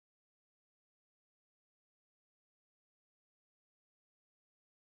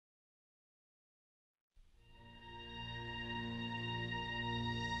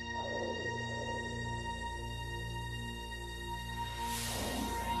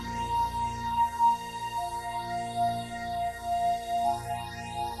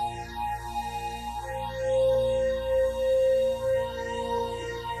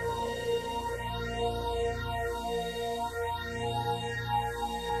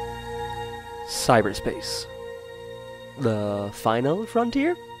cyberspace. The final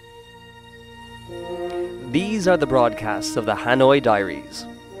frontier? These are the broadcasts of the Hanoi Diaries.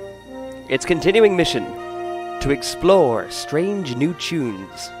 Its continuing mission: to explore strange new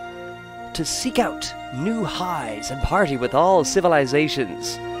tunes, to seek out new highs and party with all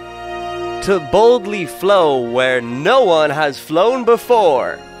civilizations, to boldly flow where no one has flown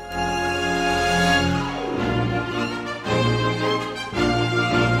before.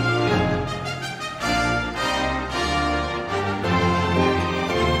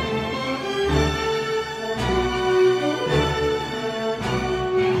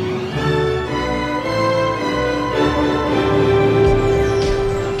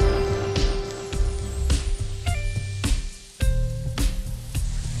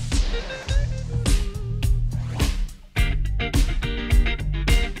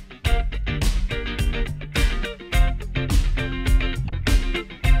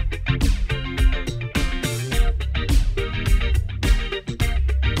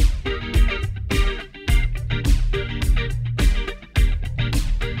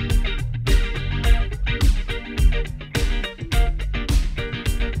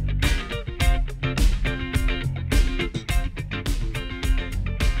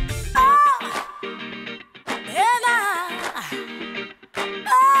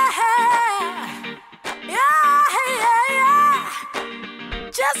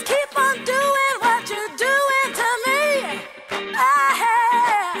 Just keep on doing what you're doing to me.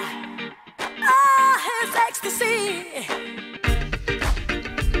 It's ecstasy.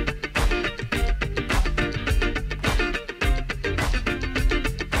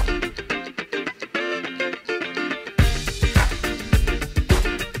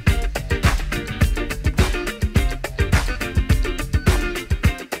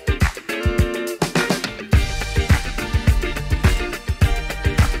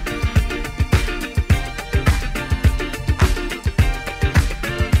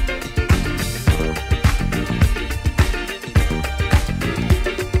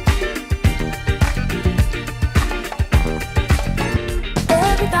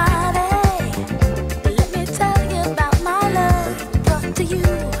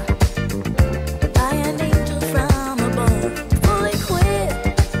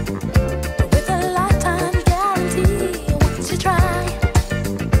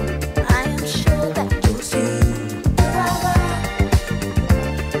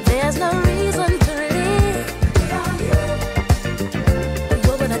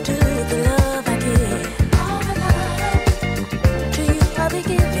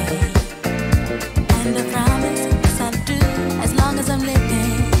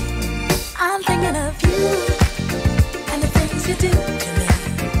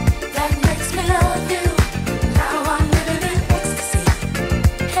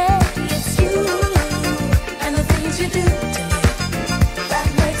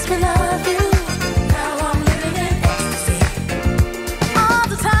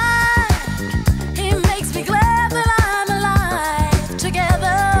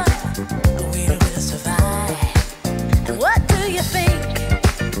 Together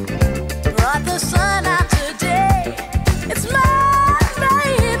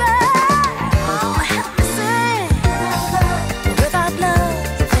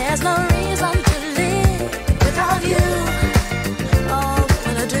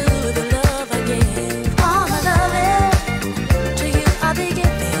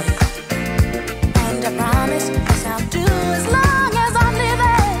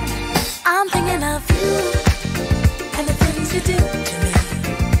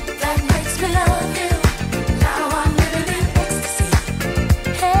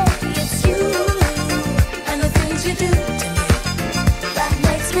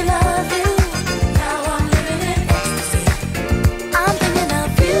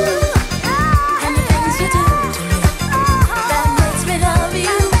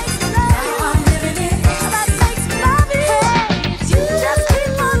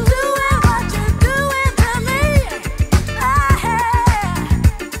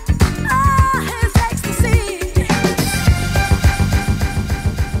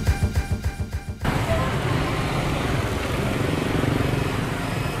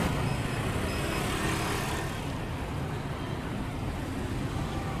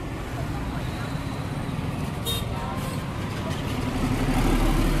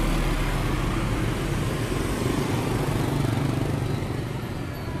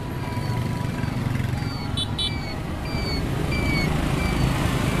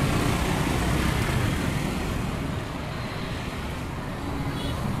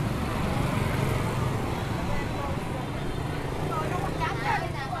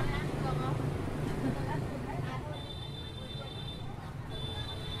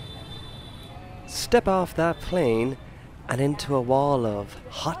step off that plane and into a wall of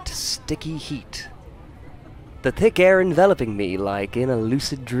hot, sticky heat. The thick air enveloping me like in a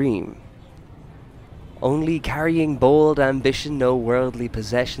lucid dream. Only carrying bold ambition, no worldly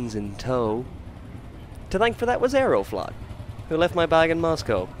possessions in tow. To thank for that was Aeroflot, who left my bag in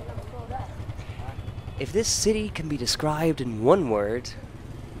Moscow. If this city can be described in one word,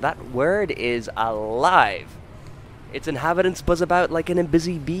 that word is alive. Its inhabitants buzz about like in a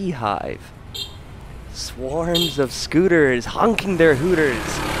busy beehive. Swarms of scooters honking their hooters,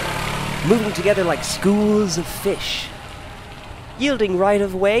 moving together like schools of fish. Yielding right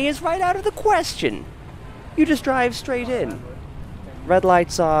of way is right out of the question. You just drive straight in. Red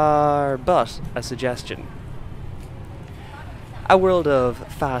lights are but a suggestion. A world of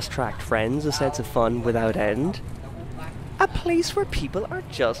fast-tracked friends, a sense of fun without end. A place where people are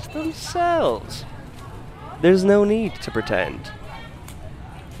just themselves. There's no need to pretend.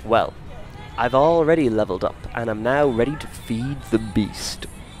 Well, I've already leveled up, and I'm now ready to feed the beast.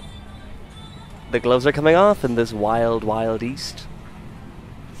 The gloves are coming off in this wild, wild east.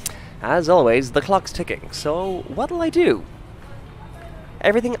 As always, the clock's ticking, so what'll I do?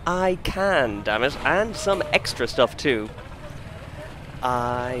 Everything I can, damn it, and some extra stuff too.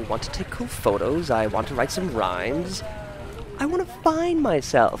 I want to take cool photos, I want to write some rhymes. I want to find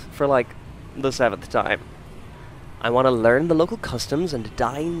myself for like the 7th time. I want to learn the local customs and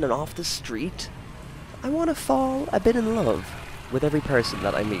dine off the street. I want to fall a bit in love with every person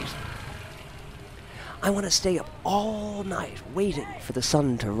that I meet. I want to stay up all night waiting for the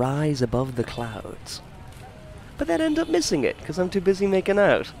sun to rise above the clouds. But then end up missing it because I'm too busy making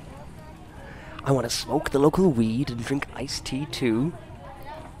out. I want to smoke the local weed and drink iced tea too.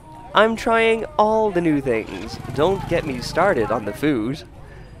 I'm trying all the new things. Don't get me started on the food.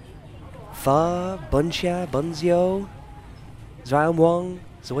 Pho, buncha, bunzio, zraumwong,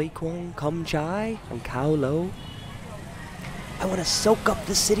 zoikwong, kum chai, and khao lo. I want to soak up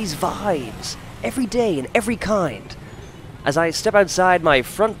the city's vibes, every day and every kind. As I step outside my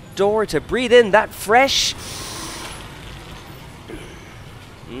front door to breathe in that fresh...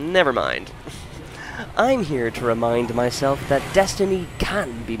 Never mind. I'm here to remind myself that destiny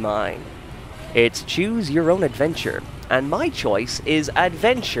can be mine. It's choose your own adventure, and my choice is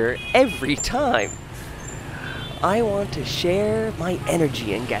adventure every time. I want to share my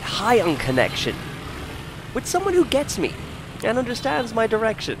energy and get high on connection with someone who gets me and understands my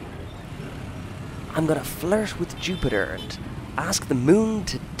direction. I'm gonna flirt with Jupiter and ask the moon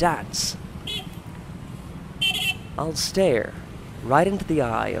to dance. I'll stare right into the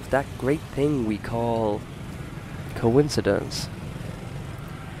eye of that great thing we call coincidence.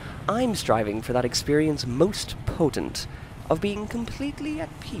 I'm striving for that experience most potent of being completely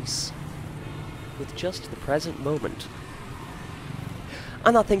at peace with just the present moment.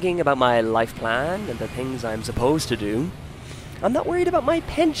 I'm not thinking about my life plan and the things I'm supposed to do. I'm not worried about my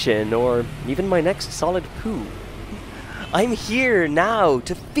pension or even my next solid poo. I'm here now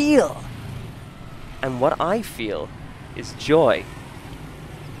to feel. And what I feel is joy.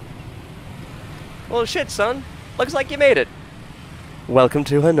 Well, shit, son. Looks like you made it. Welcome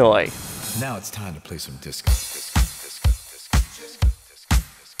to Hanoi. Now it's time to play some disco.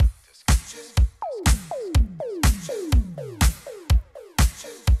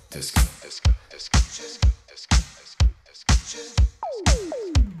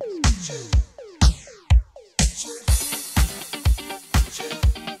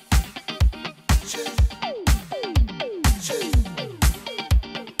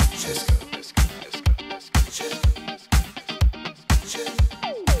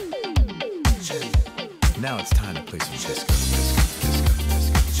 Now it's time to play some disco.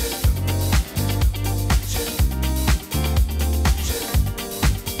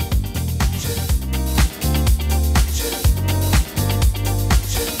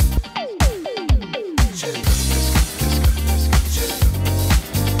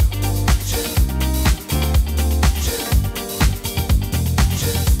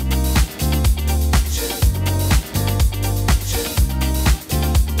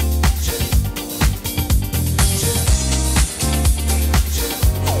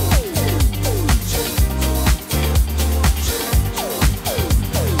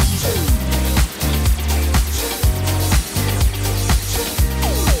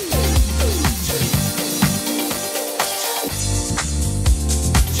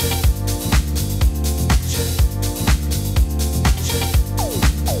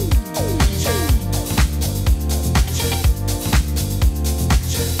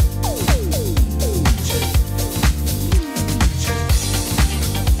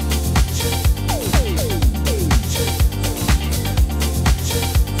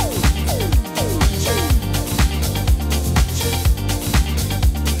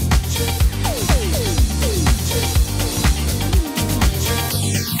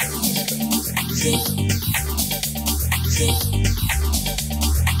 Now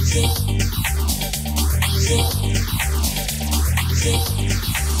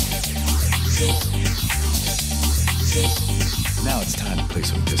it's time to play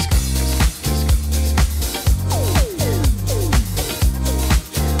some disco.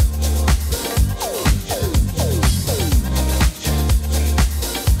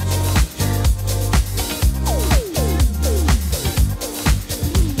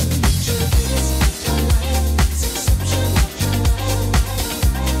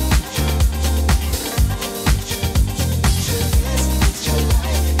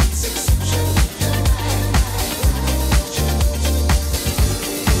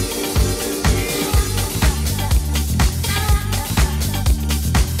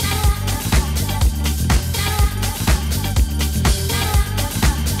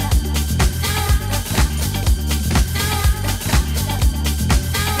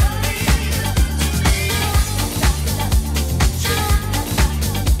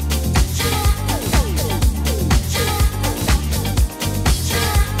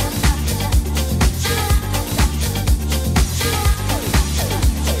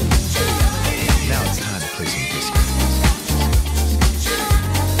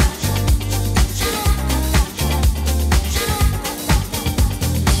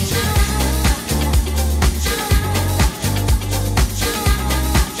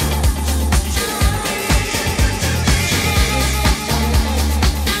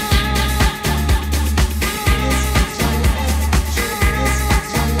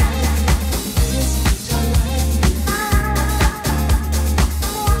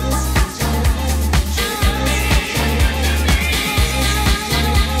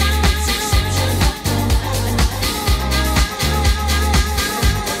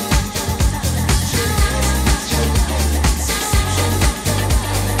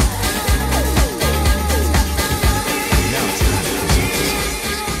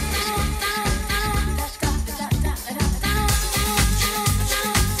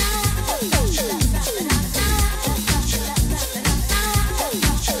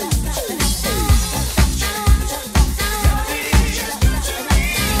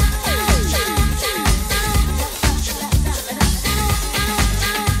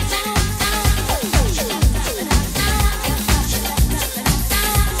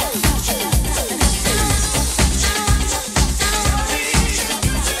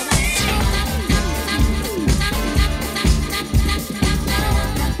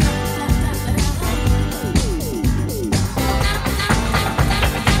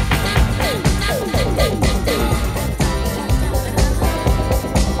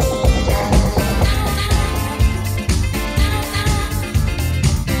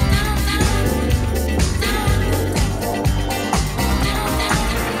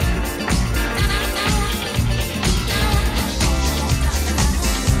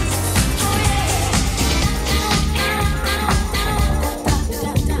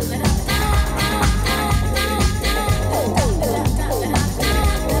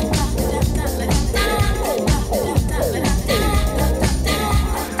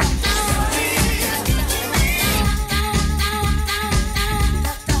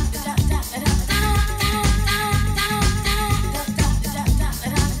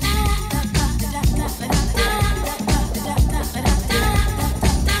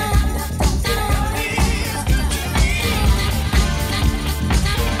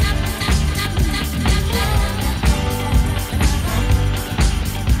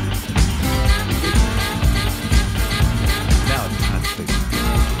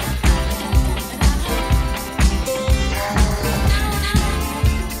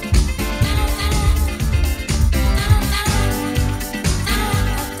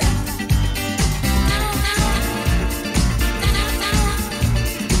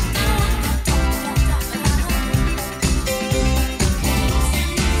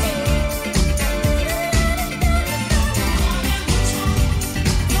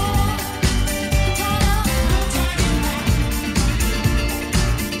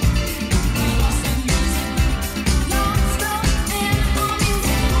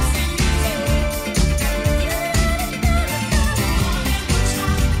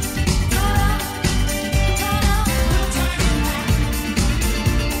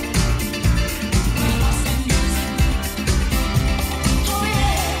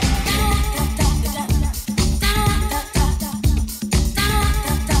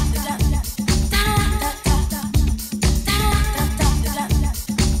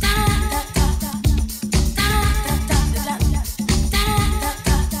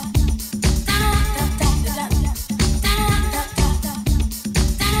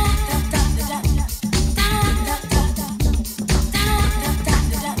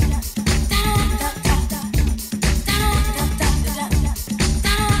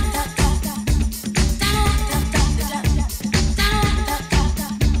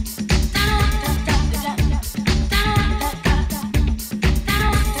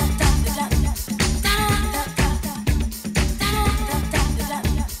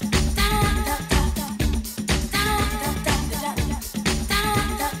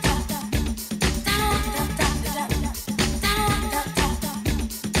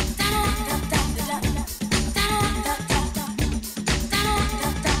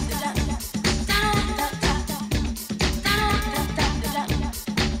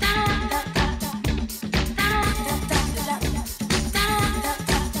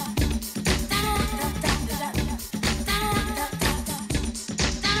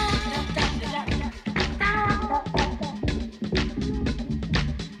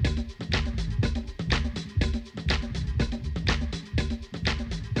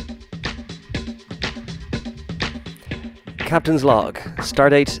 Captain's Log,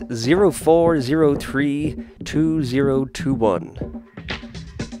 Stardate 04032021.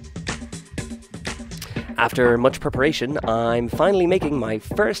 After much preparation, I'm finally making my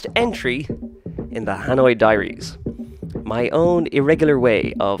first entry in the Hanoi Diaries. My own irregular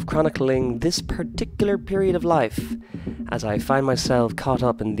way of chronicling this particular period of life as I find myself caught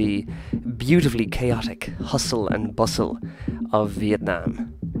up in the beautifully chaotic hustle and bustle of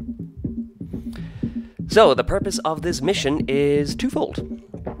Vietnam. So, the purpose of this mission is twofold.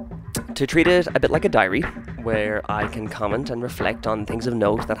 To treat it a bit like a diary, where I can comment and reflect on things of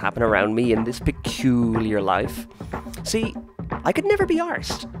note that happen around me in this peculiar life. See, I could never be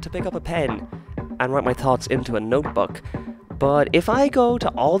arsed to pick up a pen and write my thoughts into a notebook, but if I go to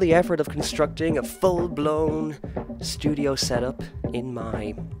all the effort of constructing a full-blown studio setup in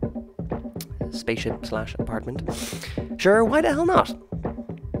my spaceship/apartment, sure, why the hell not?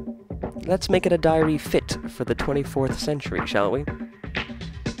 Let's make it a diary fit for the 24th century, shall we?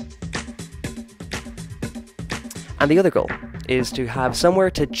 And the other goal is to have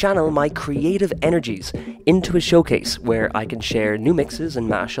somewhere to channel my creative energies into a showcase where I can share new mixes and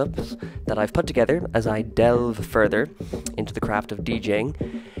mashups that I've put together as I delve further into the craft of DJing,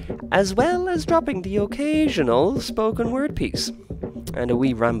 as well as dropping the occasional spoken word piece and a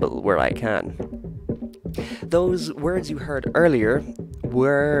wee ramble where I can. Those words you heard earlier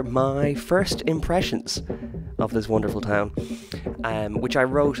were my first impressions of this wonderful town, which I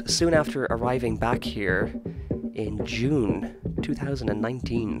wrote soon after arriving back here in June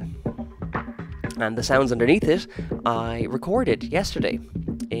 2019. And the sounds underneath it I recorded yesterday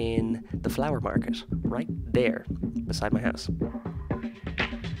in the flower market, right there beside my house.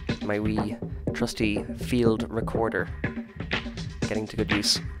 My wee trusty field recorder getting to good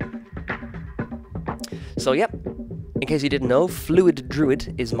use. So yep, in case you didn't know, Fluid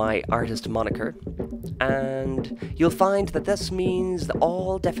Druid is my artist moniker, and you'll find that this means that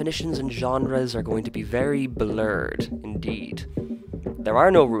all definitions and genres are going to be very blurred indeed. There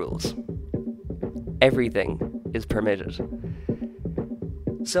are no rules. Everything is permitted.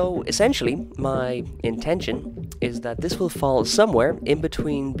 So essentially, my intention is that this will fall somewhere in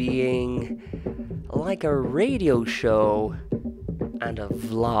between being like a radio show and a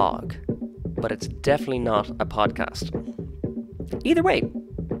vlog, but it's definitely not a podcast. Either way,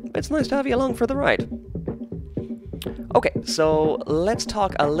 it's nice to have you along for the ride. Okay, so let's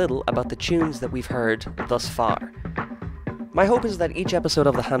talk a little about the tunes that we've heard thus far. My hope is that each episode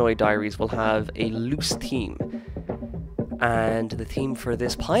of the Hanoi Diaries will have a loose theme, and the theme for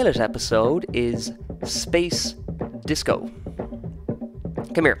this pilot episode is Space Disco.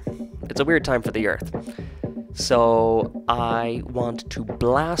 Come here, it's a weird time for the Earth, so I want to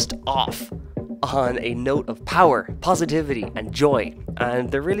blast off on a note of power, positivity, and joy,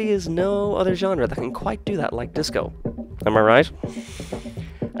 and there really is no other genre that can quite do that like disco. Am I right?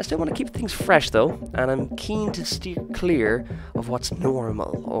 I still want to keep things fresh though, and I'm keen to steer clear of what's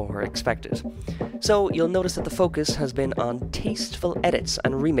normal or expected. So you'll notice that the focus has been on tasteful edits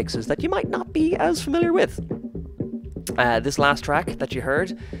and remixes that you might not be as familiar with. This last track that you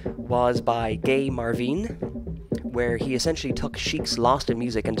heard was by Gay Marvin, where he essentially took Chic's Lost in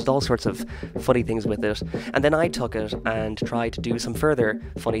Music and did all sorts of funny things with it, and then I took it and tried to do some further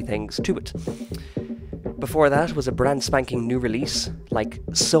funny things to it. Before that was a brand spanking new release, like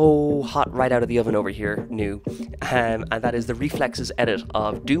so hot right out of the oven over here, new, and that is the Reflexes edit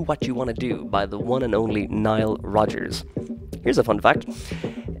of Do What You Want to Do by the one and only Nile Rodgers. Here's a fun fact,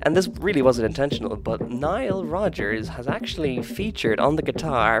 and this really wasn't intentional, but Nile Rodgers has actually featured on the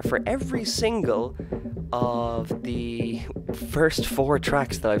guitar for every single of the first 4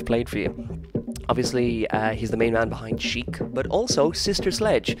 tracks that I've played for you. Obviously, he's the main man behind Chic, but also Sister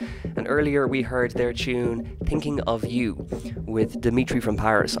Sledge, and earlier we heard their tune Thinking of You with Dimitri from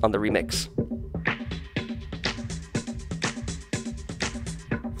Paris on the remix.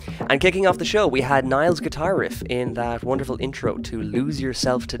 And kicking off the show, we had Niall's guitar riff in that wonderful intro to Lose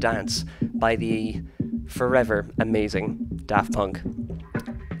Yourself to Dance by the forever amazing Daft Punk.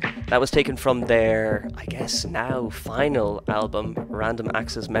 That was taken from their, I guess now, final album, Random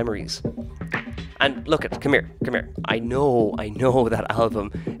Access Memories. And look it, come here. I know that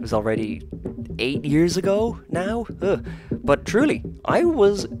album was already 8 years ago now, but truly, I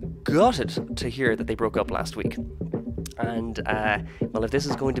was gutted to hear that they broke up last week. And, well, if this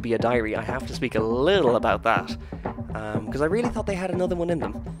is going to be a diary, I have to speak a little about that, because I really thought they had another one in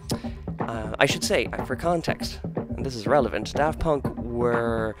them. I should say, for context, and this is relevant, Daft Punk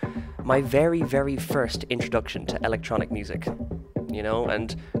were my very, very first introduction to electronic music. you know,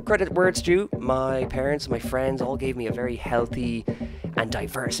 and credit where it's due, my parents, my friends all gave me a very healthy and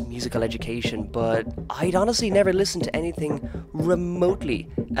diverse musical education, but I'd honestly never listened to anything remotely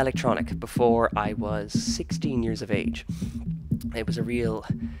electronic before I was 16 years of age. It was a real,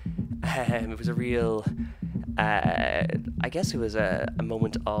 I guess it was a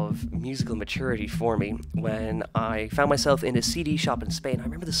moment of musical maturity for me when I found myself in a CD shop in Spain. I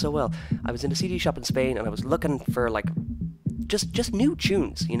remember this so well. I was in a CD shop in Spain and I was looking for like just new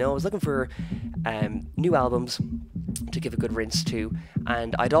tunes, you know. I was looking for new albums to give a good rinse to,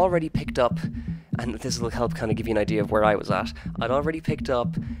 and I'd already picked up, and this will help kind of give you an idea of where I was at. I'd already picked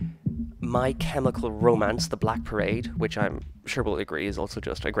up My Chemical Romance, The Black Parade, which I'm sure we'll agree is also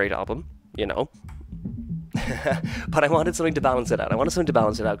just a great album, you know. But I wanted something to balance it out.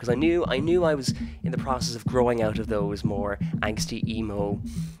 Because I knew I was in the process of growing out of those more angsty emo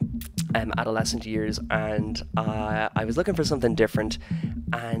adolescent years, and I was looking for something different.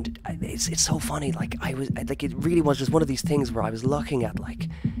 And it's so funny. Like it really was just one of these things where I was looking at, like,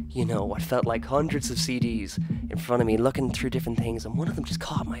 you know, what felt like hundreds of CDs in front of me, looking through different things, and one of them just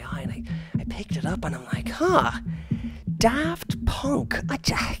caught my eye, and I picked it up, and I'm like, Daft Punk.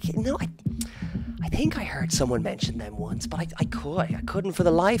 I think I heard someone mention them once, but I couldn't for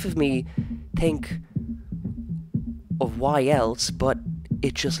the life of me think of why else, but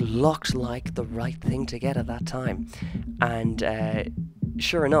it just looked like the right thing to get at that time. And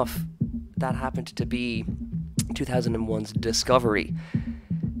sure enough, that happened to be 2001's Discovery.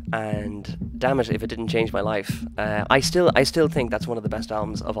 And damn it, if it didn't change my life. I still think that's one of the best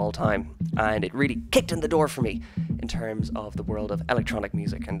albums of all time, and it really kicked in the door for me in terms of the world of electronic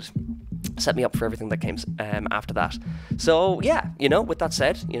music and set me up for everything that came after that. So yeah, you know, with that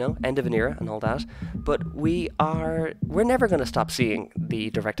said, you know, end of an era and all that, but we're never going to stop seeing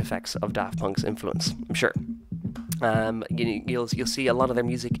the direct effects of Daft Punk's influence, I'm sure. You'll see a lot of their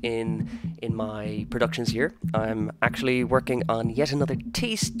music in my productions here. I'm actually working on yet another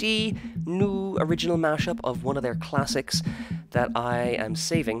tasty new original mashup of one of their classics that I am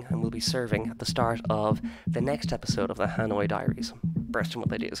saving and will be serving at the start of the next episode of the Hanoi Diaries. Bursting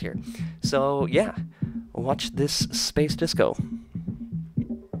with ideas here. So yeah, watch this space disco.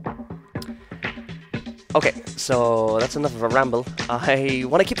 Okay, so that's enough of a ramble. I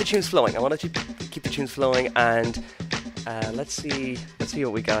want to keep the tunes flowing. And let's see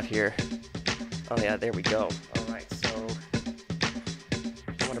what we got here. Oh yeah, there we go. All right, so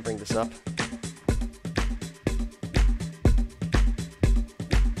I want to bring this up.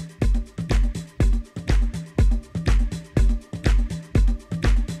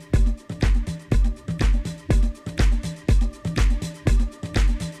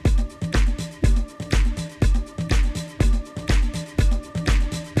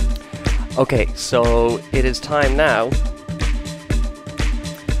 Okay, so it is time now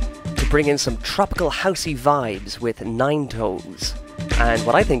to bring in some tropical housey vibes with Ninetoes, and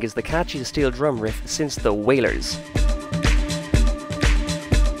what I think is the catchiest steel drum riff since the Wailers.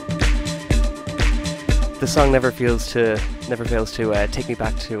 The song never fails to take me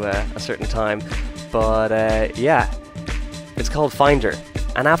back to a certain time, but yeah, it's called Finder,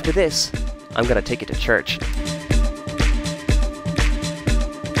 and after this, I'm gonna take it to church.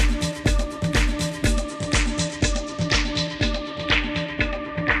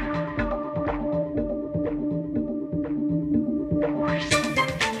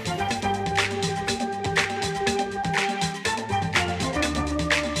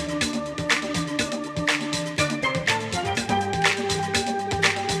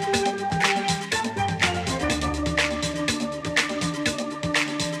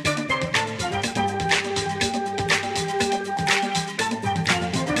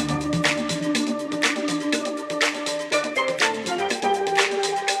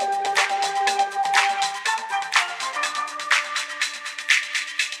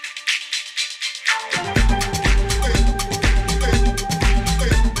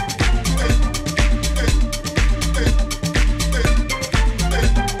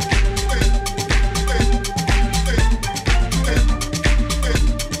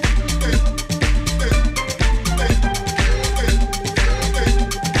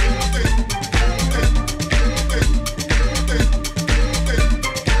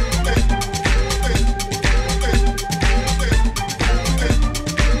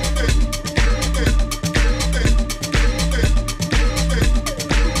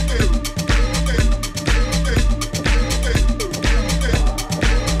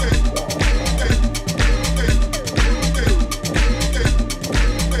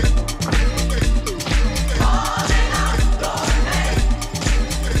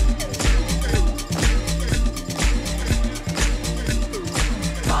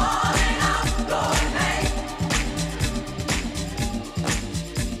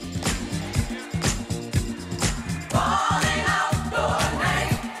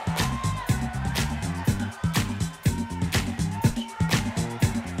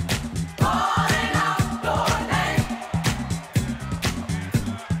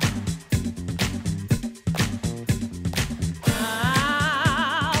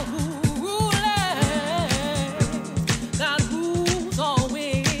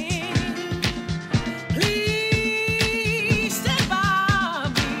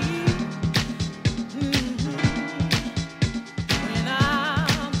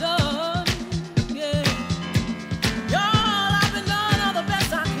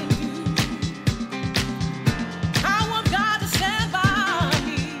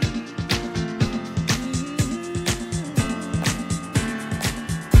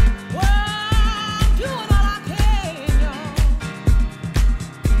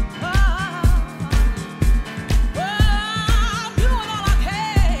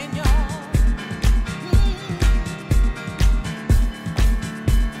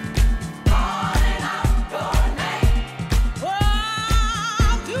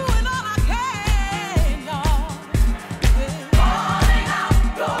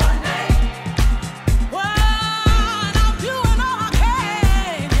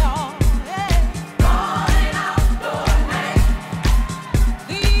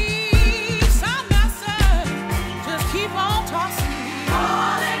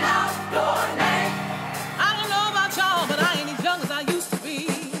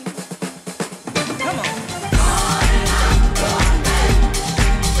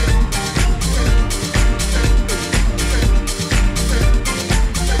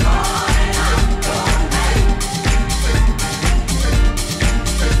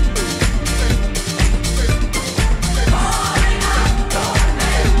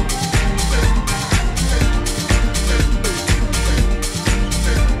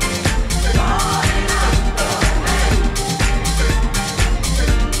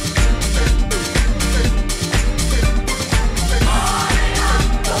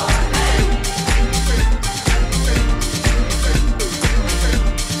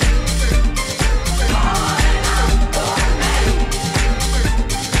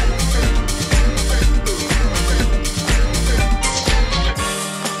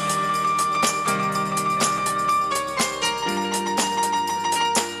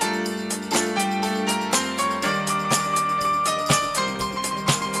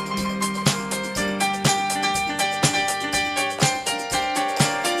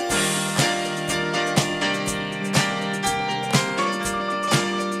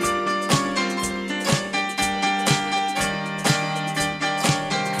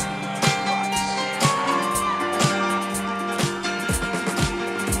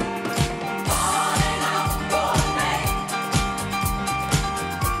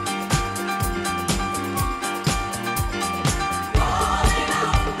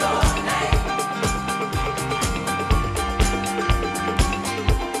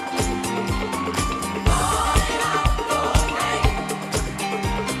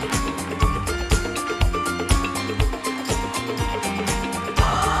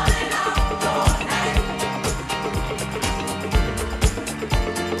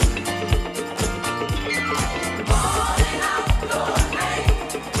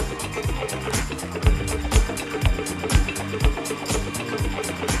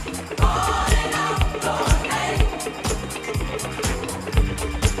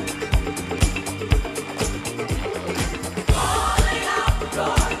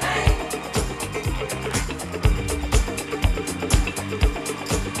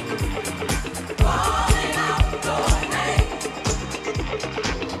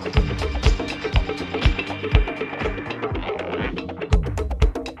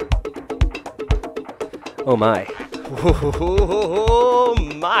 Oh my. Oh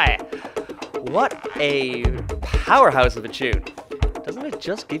my. What a powerhouse of a tune. Doesn't it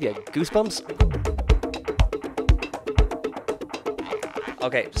just give you goosebumps?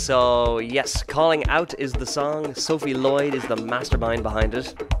 Okay, so yes, Calling Out is the song. Sophie Lloyd is the mastermind behind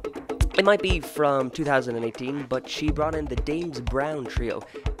it. It might be from 2018, but she brought in the James Brown trio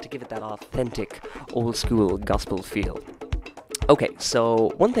to give it that authentic, old-school gospel feel. Okay,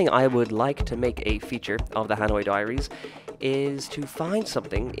 so one thing I would like to make a feature of the Hanoi Diaries is to find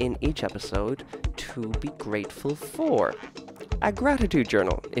something in each episode to be grateful for. A gratitude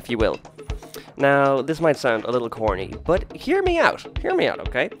journal, if you will. Now, this might sound a little corny, but hear me out,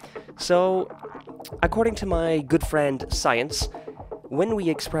 okay? So, according to my good friend Science, when we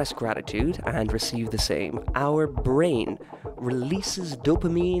express gratitude and receive the same, our brain releases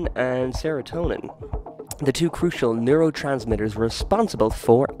dopamine and serotonin, the two crucial neurotransmitters responsible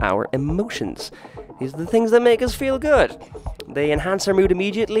for our emotions. These are the things that make us feel good. They enhance our mood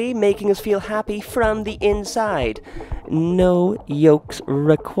immediately, making us feel happy from the inside. No yolks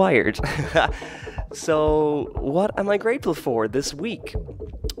required. So, what am I grateful for this week?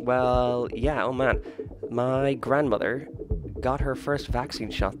 Well, yeah, oh man. My grandmother got her first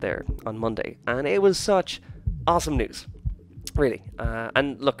vaccine shot there on Monday, and it was such awesome news. Really.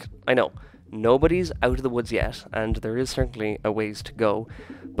 And look, I know, nobody's out of the woods yet, and there is certainly a ways to go.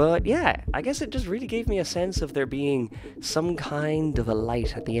 But yeah, I guess it just really gave me a sense of there being some kind of a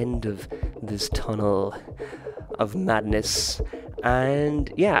light at the end of this tunnel of madness. And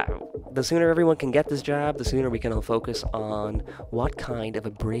yeah, the sooner everyone can get this jab, the sooner we can all focus on what kind of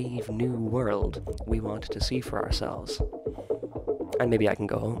a brave new world we want to see for ourselves. And maybe I can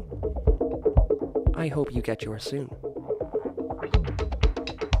go home. I hope you get yours soon.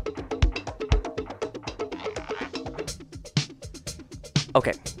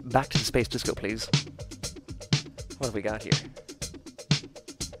 Okay, back to the space disco, please. What have we got here?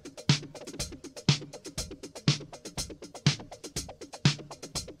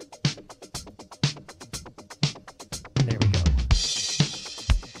 There we go.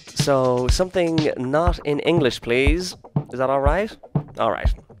 So, something not in English, please. Is that alright?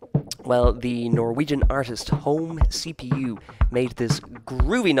 Alright. Well, the Norwegian artist Home CPU made this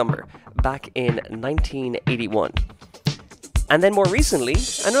groovy number back in 1981. And then more recently,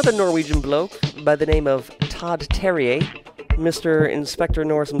 another Norwegian bloke by the name of Todd Terje, Mr. Inspector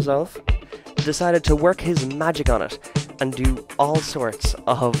Norse himself, decided to work his magic on it and do all sorts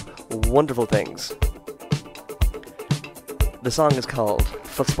of wonderful things. The song is called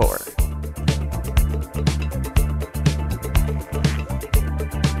Fotspor.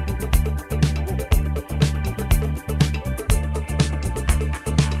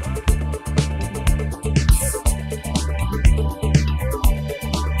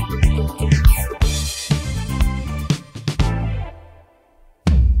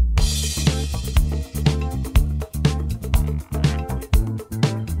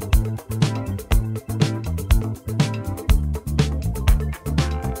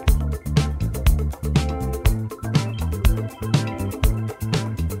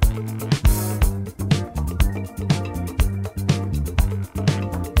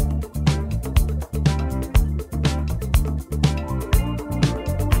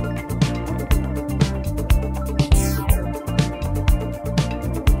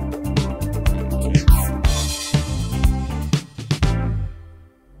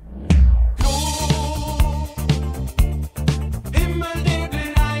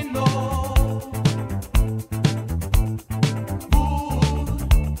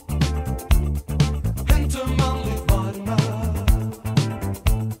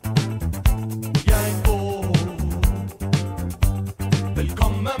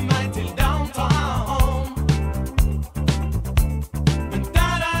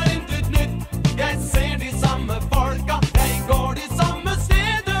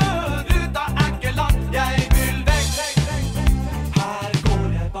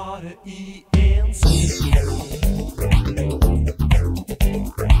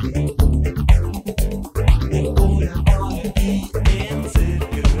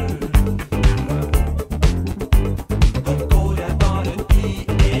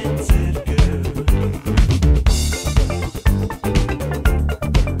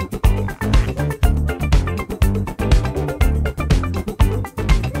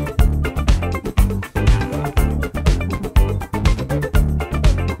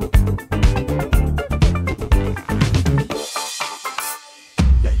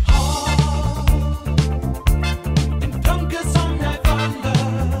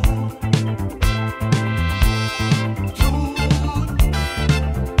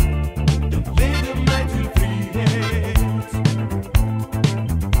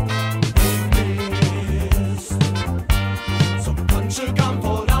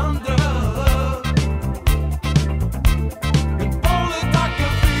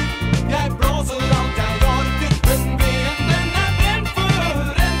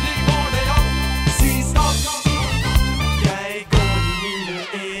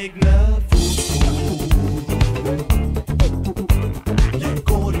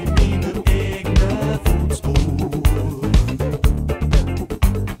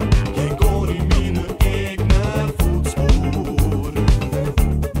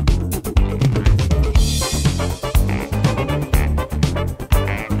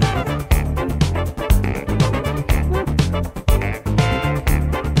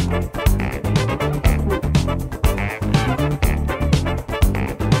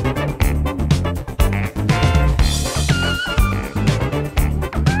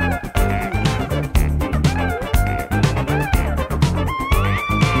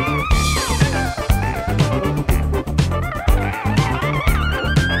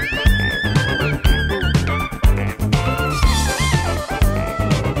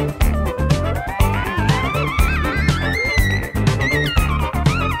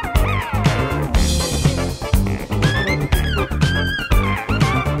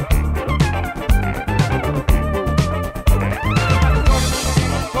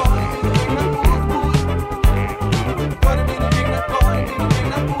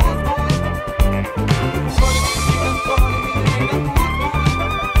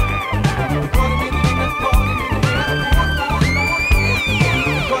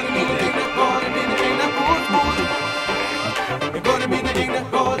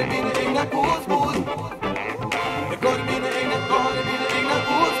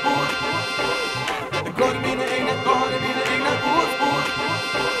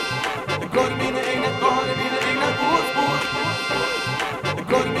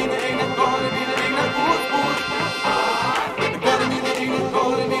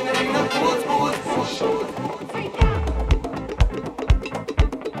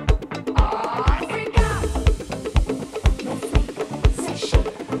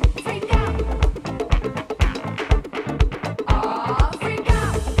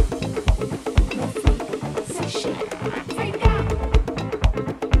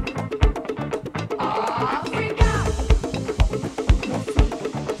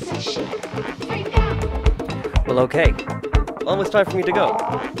 okay. Almost time for me to go.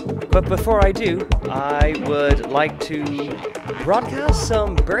 But before I do, I would like to broadcast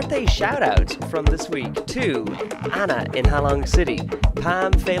some birthday shout-outs from this week to Anna in Halong City,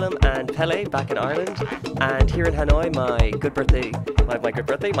 Pam, Phelim and Pele back in Ireland, and here in Hanoi, my good buddy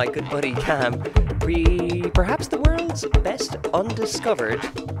Cam, perhaps the world's best undiscovered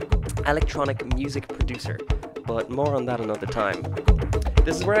electronic music producer, but more on that another time.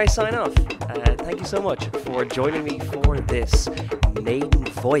 This is where I sign off. Thank you so much for joining me for this maiden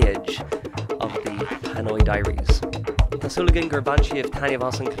voyage of the Hanoi Diaries. Tasuligan Gurbanchi of Tanya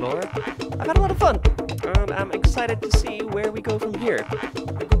Vossen Kalora. I've had a lot of fun, and I'm excited to see where we go from here.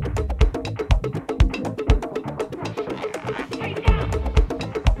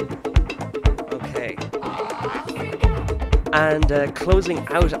 Okay. And closing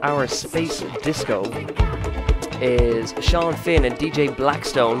out our space disco is Sean Finn and DJ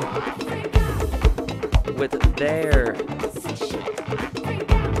Blackstone with their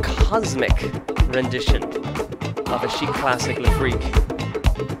cosmic rendition of a Chic classic, Le Freak.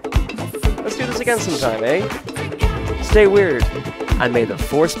 Let's do this again sometime, eh? Stay weird, and may the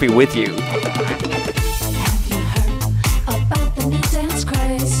force be with you. Have you heard about the new dance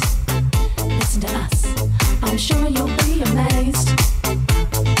craze? Listen to us, I'm sure you'll be amazed.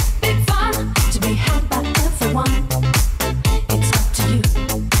 Big fun to be had by everyone. It's up to you,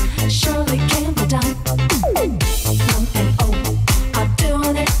 surely can be done. Young and old are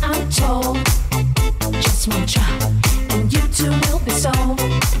doing it, I'm told. Just one try, and you too will be sold.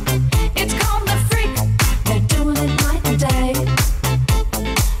 It's called The Freak, they're doing it night and day.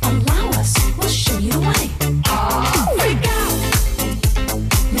 Allow us, we'll show you the way. Freak out,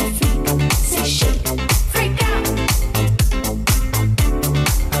 let freak, say shake, freak out.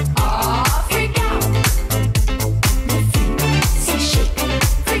 Freak out, let freak, say shake,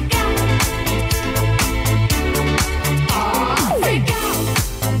 freak out. Freak out,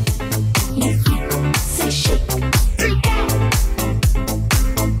 let freak, say shake, freak out.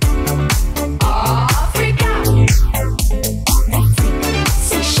 Freak out, let freak,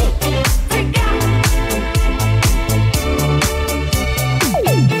 say shake, freak out.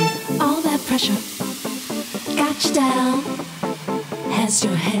 All that pressure got you down, has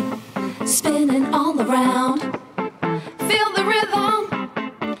your head spinning all around.